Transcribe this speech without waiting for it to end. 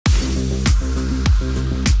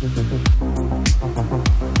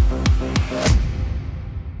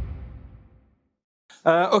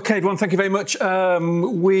OK, everyone, thank you very much.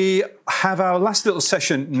 We have our last little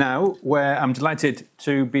session now, where I'm delighted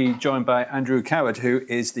to be joined by Andrew Coward, who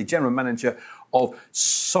is the General Manager of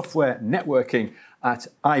Software Networking at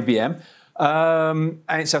IBM. And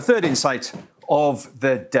it's our third insight of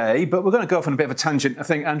the day, but we're going to go off on a bit of a tangent, I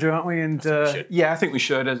think, Andrew, aren't we? And yeah, I think we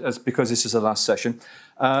should, because this is the last session.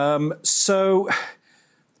 So,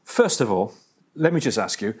 first of all, let me just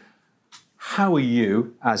ask you, how are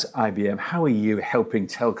you, as IBM, how are you helping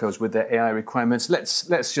telcos with their AI requirements?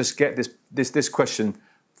 Let's just get this question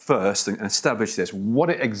first and establish this. What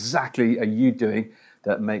exactly are you doing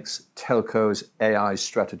that makes telcos' AI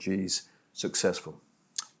strategies successful?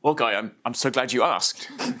 Well, Guy, I'm so glad you asked.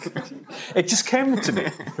 It just came to me,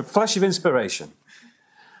 a flash of inspiration.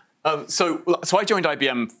 So I joined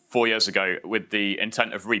IBM 4 years ago with the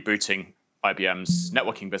intent of rebooting IBM's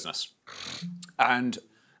networking business. And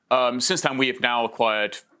since then, we have now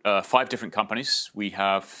acquired 5 different companies. We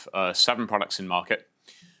have 7 products in market.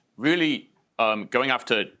 Really going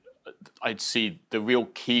after, I'd see the real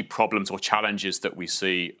key problems or challenges that we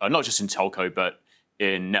see, not just in telco, but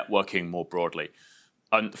in networking more broadly.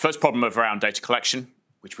 And the first problem is around data collection,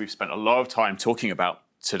 which we've spent a lot of time talking about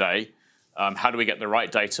today. How do we get the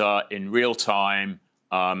right data in real time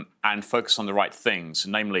and focus on the right things,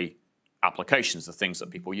 namely applications, the things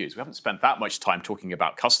that people use. We haven't spent that much time talking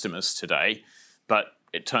about customers today, but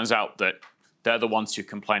it turns out that they're the ones who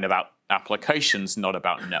complain about applications, not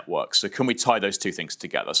about networks. So can we tie those two things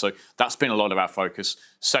together? So that's been a lot of our focus.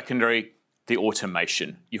 Secondary, the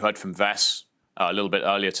automation. You heard from Ves a little bit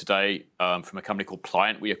earlier today from a company called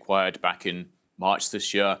Pliant we acquired back in March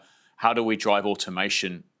this year. How do we drive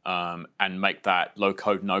automation and make that low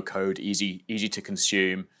code, no code, easy to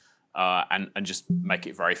consume, and just make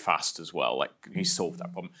it very fast as well? Like, you solve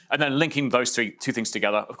that problem. And then linking those two things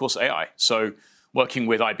together, of course, AI. So working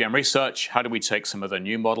with IBM Research, how do we take some of the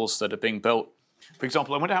new models that are being built? For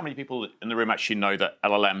example, I wonder how many people in the room actually know that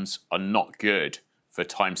LLMs are not good for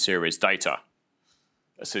time series data.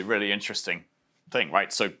 That's a really interesting thing,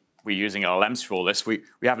 right? So we're using LLMs for all this. We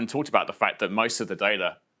haven't talked about the fact that most of the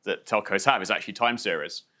data that telcos have is actually time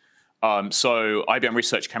series. So IBM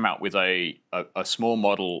Research came out with a small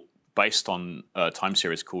model based on time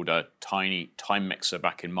series called a Tiny Time Mixer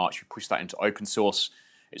back in March. We pushed that into open source.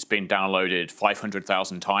 It's been downloaded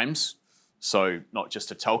 500,000 times. So not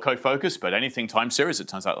just a telco focus, but anything time series. It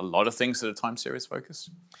turns out a lot of things that are time series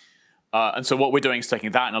focused. And so what we're doing is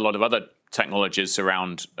taking that and a lot of other technologies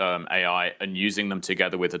around AI and using them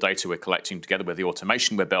together with the data we're collecting, together with the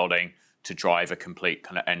automation we're building, to drive a complete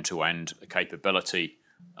kind of end-to-end capability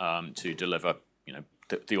to deliver,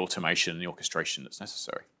 the automation and the orchestration that's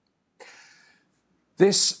necessary.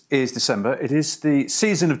 This is December. It is the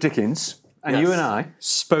season of Dickens. And yes, you and I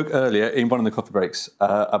spoke earlier in one of the coffee breaks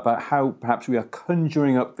about how perhaps we are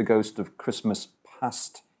conjuring up the ghost of Christmas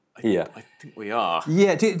past here. I think we are.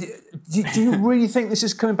 Yeah. Do you really think this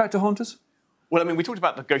is coming back to haunt us? Well, I mean, we talked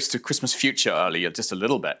about the ghost of Christmas future earlier, just a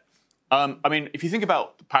little bit. I mean, if you think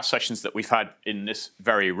about the past sessions that we've had in this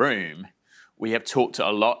very room, we have talked a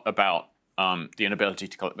lot about the inability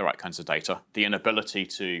to collect the right kinds of data, the inability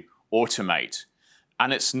to automate.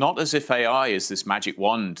 And it's not as if AI is this magic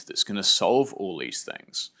wand that's going to solve all these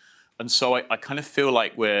things. And so I kind of feel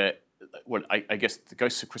like I guess the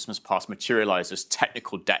ghosts of Christmas past materialize as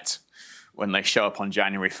technical debt when they show up on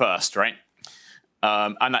January 1st, right?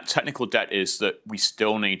 And that technical debt is that we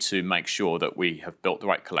still need to make sure that we have built the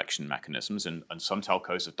right collection mechanisms. And some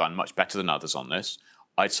telcos have done much better than others on this.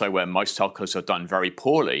 I'd say where most telcos have done very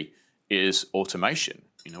poorly is automation.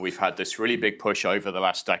 We've had this really big push over the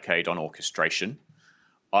last decade on orchestration.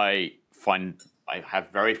 I find I have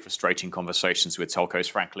very frustrating conversations with telcos,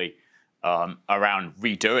 frankly, around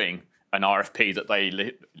redoing an RFP that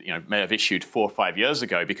they may have issued 4 or 5 years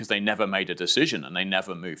ago because they never made a decision and they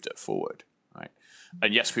never moved it forward. Right?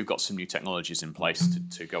 And yes, we've got some new technologies in place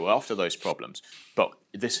to go after those problems, but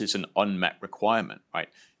this is an unmet requirement. Right?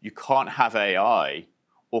 You can't have AI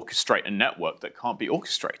orchestrate a network that can't be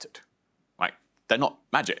orchestrated. Right? They're not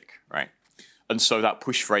magic. Right? And so that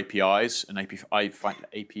push for APIs and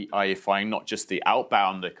API-ifying not just the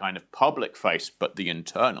outbound, the kind of public face, but the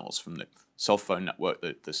internals from the cell phone network,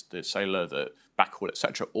 the cellular, the backhaul, et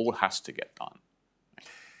cetera, all has to get done.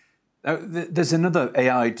 Now, there's another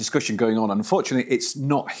AI discussion going on. Unfortunately, it's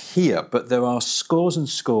not here, but there are scores and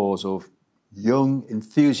scores of young,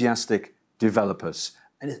 enthusiastic developers.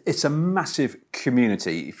 And it's a massive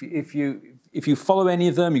community. If you follow any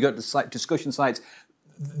of them, you go to the discussion sites,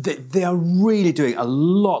 they are really doing a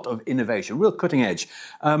lot of innovation, real cutting edge.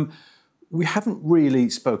 we haven't really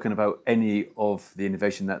spoken about any of the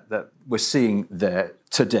innovation that we're seeing there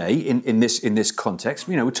today in this context.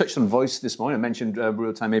 You know, we touched on voice this morning. I mentioned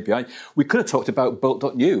real-time API. We could have talked about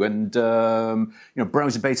Bolt.new and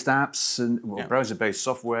browser-based apps and browser-based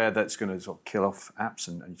software that's going to sort of kill off apps.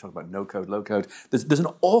 And you talk about no-code, low-code. There's an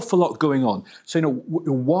awful lot going on. So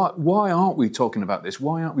why aren't we talking about this?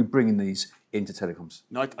 Why aren't we bringing these into telecoms?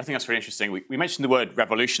 No, I think that's very interesting. We mentioned the word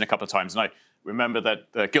revolution a couple of times, and I remember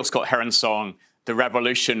that the Gil Scott-Heron song, "The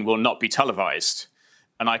Revolution Will Not Be Televised."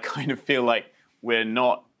 And I kind of feel like we're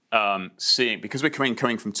not seeing, because we're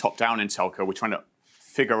coming from top down in telco, we're trying to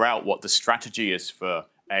figure out what the strategy is for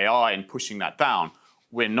AI and pushing that down.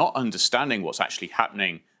 We're not understanding what's actually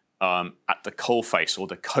happening at the coal face or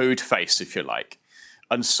the code face, if you like.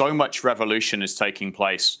 And so much revolution is taking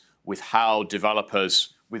place with how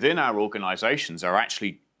developers within our organizations are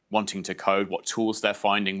actually wanting to code, what tools they're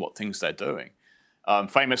finding, what things they're doing.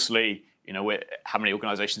 Famously, how many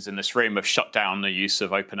organizations in this room have shut down the use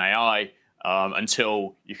of OpenAI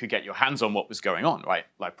until you could get your hands on what was going on, right?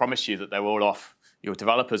 I promise you that they're all off, your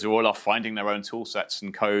developers are all off finding their own tool sets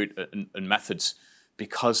and code and methods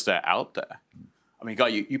because they're out there. I mean, Guy,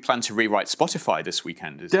 you plan to rewrite Spotify this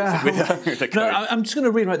weekend? With the code? No, I'm just going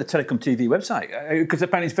to rewrite the TelecomTV website because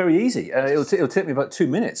apparently it's very easy. It'll take me about 2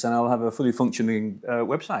 minutes, and I'll have a fully functioning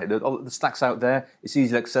website. The stack's out there. It's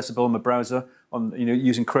easily accessible on my browser,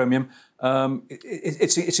 using Chromium.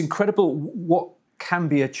 It's incredible what can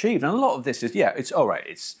be achieved, and a lot of this is it's all right.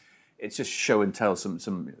 It's just show and tell,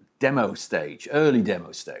 some demo stage, early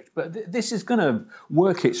demo stage, but this is going to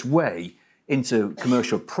work its way into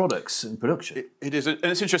commercial products and production. It is, and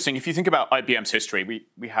it's interesting. If you think about IBM's history,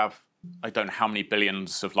 we have, I don't know how many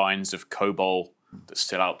billions of lines of COBOL that's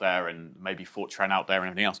still out there, and maybe Fortran out there and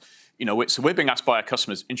everything else. So we're being asked by our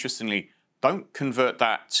customers, interestingly, don't convert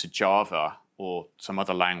that to Java or some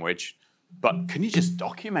other language, but can you just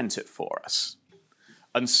document it for us?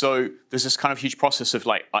 And so there's this kind of huge process of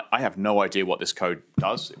I have no idea what this code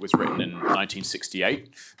does. It was written in 1968.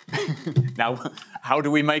 Now, how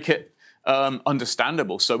do we make it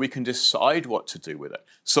understandable so we can decide what to do with it?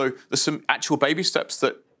 So there's some actual baby steps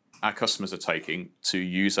that our customers are taking to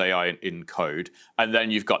use AI in code, and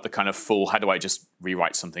then you've got the kind of full, how do I just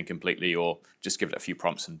rewrite something completely or just give it a few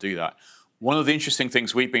prompts and do that? One of the interesting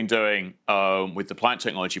things we've been doing with the Pliant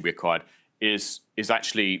technology we acquired is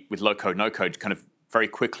actually with low code, no code, kind of very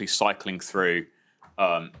quickly cycling through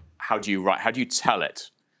how do you tell it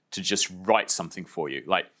to just write something for you?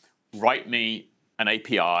 Like, write me an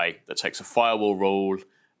API that takes a firewall rule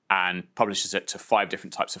and publishes it to 5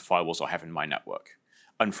 different types of firewalls I have in my network.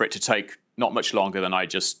 And for it to take not much longer than I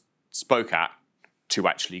just spoke at to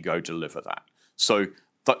actually go deliver that. So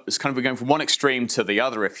it's kind of we're going from one extreme to the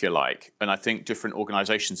other, if you like. And I think different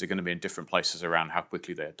organizations are going to be in different places around how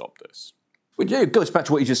quickly they adopt this. Well, yeah, it goes back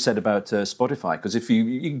to what you just said about Spotify, because if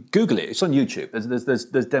you Google it, it's on YouTube.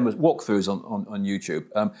 There's demos, walkthroughs on YouTube,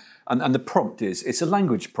 and the prompt it's a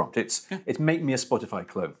language prompt. It's make me a Spotify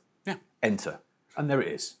clone. Yeah. Enter, and there it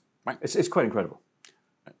is. Right. It's quite incredible.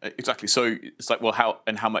 Exactly. So it's like, well,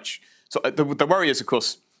 how much? So the worry is, of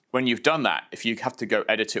course, when you've done that, if you have to go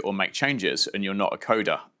edit it or make changes, and you're not a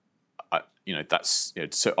coder,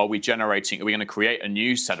 so are we going to create a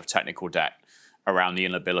new set of technical debt around the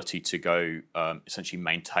inability to go essentially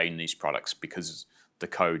maintain these products because the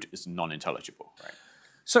code is non-intelligible, right?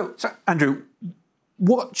 So Andrew,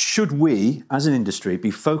 what should we, as an industry, be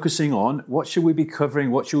focusing on? What should we be covering?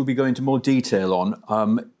 What should we be going into more detail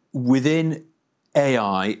on within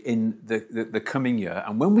AI in the coming year?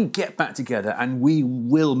 And when we get back together, and we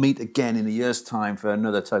will meet again in a year's time for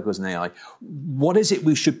another Telcos and AI, what is it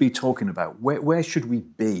we should be talking about? Where should we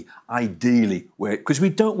be, ideally? Because we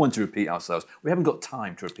don't want to repeat ourselves. We haven't got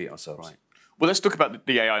time to repeat ourselves. Right. Well, let's talk about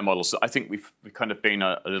the AI models. I think we've kind of been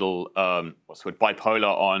a little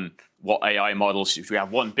bipolar on what AI models. Do we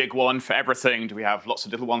have one big one for everything? Do we have lots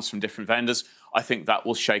of little ones from different vendors? I think that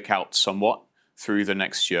will shake out somewhat through the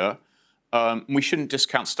next year. We shouldn't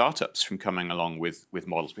discount startups from coming along with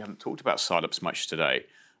models. We haven't talked about startups much today.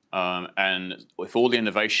 And if all the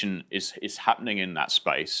innovation is happening in that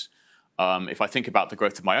space, if I think about the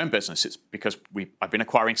growth of my own business, it's because I've been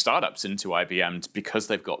acquiring startups into IBM because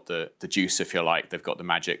they've got the juice, if you like. They've got the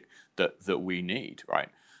magic that we need, right?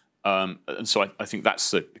 And so I think that's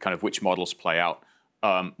the kind of which models play out.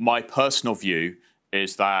 My personal view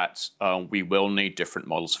is that we will need different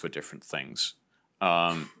models for different things.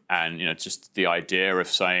 And just the idea of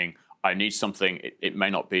saying, I need something, it may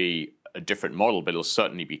not be a different model, but it'll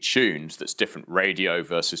certainly be tuned, that's different radio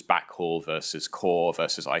versus backhaul versus core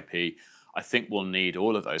versus IP. I think we'll need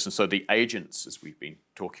all of those. And so the agents, as we've been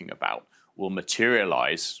talking about, will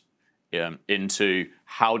materialize into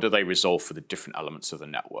how do they resolve for the different elements of the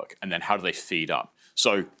network, and then how do they feed up.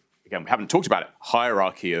 So again, we haven't talked about it.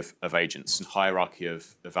 Hierarchy of agents and hierarchy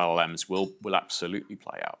of LLMs will absolutely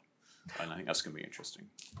play out. And I think that's going to be interesting.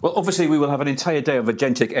 Well, obviously, we will have an entire day of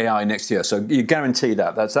agentic AI next year, so you guarantee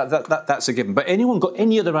that. That's a given. But anyone got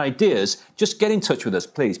any other ideas, just get in touch with us,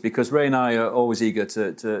 please, because Ray and I are always eager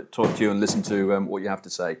to talk to you and listen to what you have to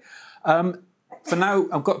say. For now,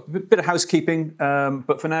 I've got a bit of housekeeping,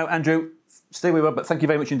 but for now, Andrew, stay where you are, but thank you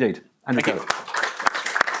very much indeed. Andrew, thank you.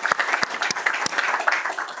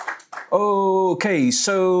 Okay,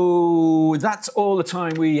 so that's all the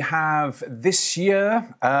time we have this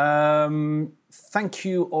year. Thank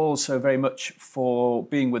you all so very much for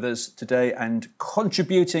being with us today and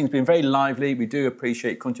contributing. It's been very lively. We do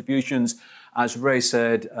appreciate contributions. As Ray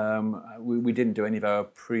said, we didn't do any of our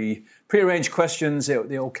pre-arranged questions.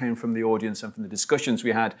 They all came from the audience and from the discussions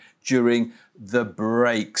we had during the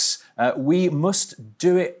breaks. We must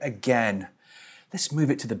do it again. Let's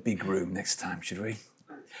move it to the big room next time, should we?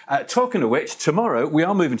 Talking of which, tomorrow we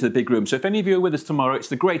are moving to the big room. So if any of you are with us tomorrow, it's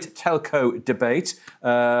the Great Telco Debate,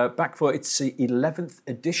 back for its the 11th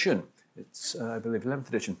edition. It's, I believe, 11th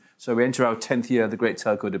edition. So we enter our 10th year of the Great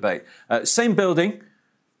Telco Debate. Same building,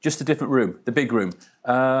 just a different room, the big room.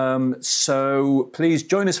 So please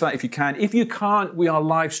join us for that if you can. If you can't, we are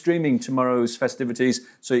live streaming tomorrow's festivities,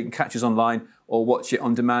 so you can catch us online or watch it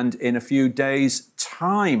on demand in a few days'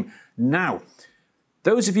 time. Now,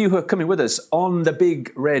 those of you who are coming with us on the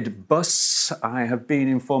big red bus, I have been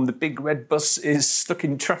informed the big red bus is stuck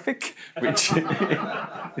in traffic,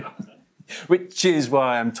 which is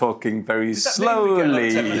why I'm talking very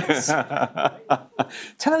slowly.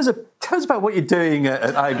 Tell us about what you're doing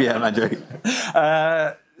at IBM, Andrew.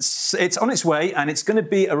 It's on its way, and it's going to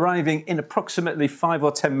be arriving in approximately 5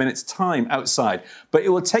 or 10 minutes' time outside. But it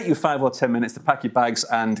will take you 5 or 10 minutes to pack your bags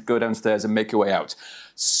and go downstairs and make your way out.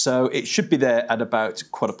 So it should be there at about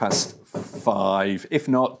 5:15. If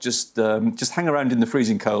not, just hang around in the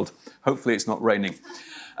freezing cold. Hopefully it's not raining.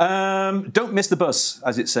 Don't miss the bus,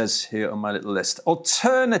 as it says here on my little list.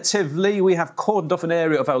 Alternatively, we have cordoned off an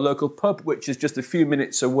area of our local pub, which is just a few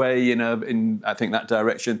minutes away in I think that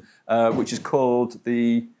direction, which is called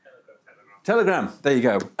the Telegram. There you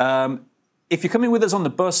go. If you're coming with us on the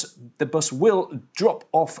bus will drop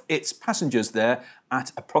off its passengers there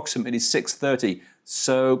at approximately 6:30.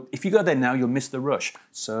 So if you go there now, you'll miss the rush.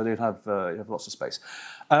 So you'll have lots of space.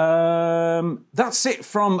 That's it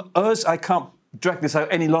from us. I can't drag this out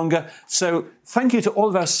any longer. So thank you to all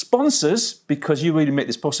of our sponsors, because you really make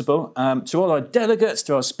this possible. To all our delegates,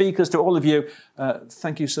 to our speakers, to all of you,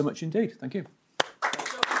 thank you so much indeed. Thank you.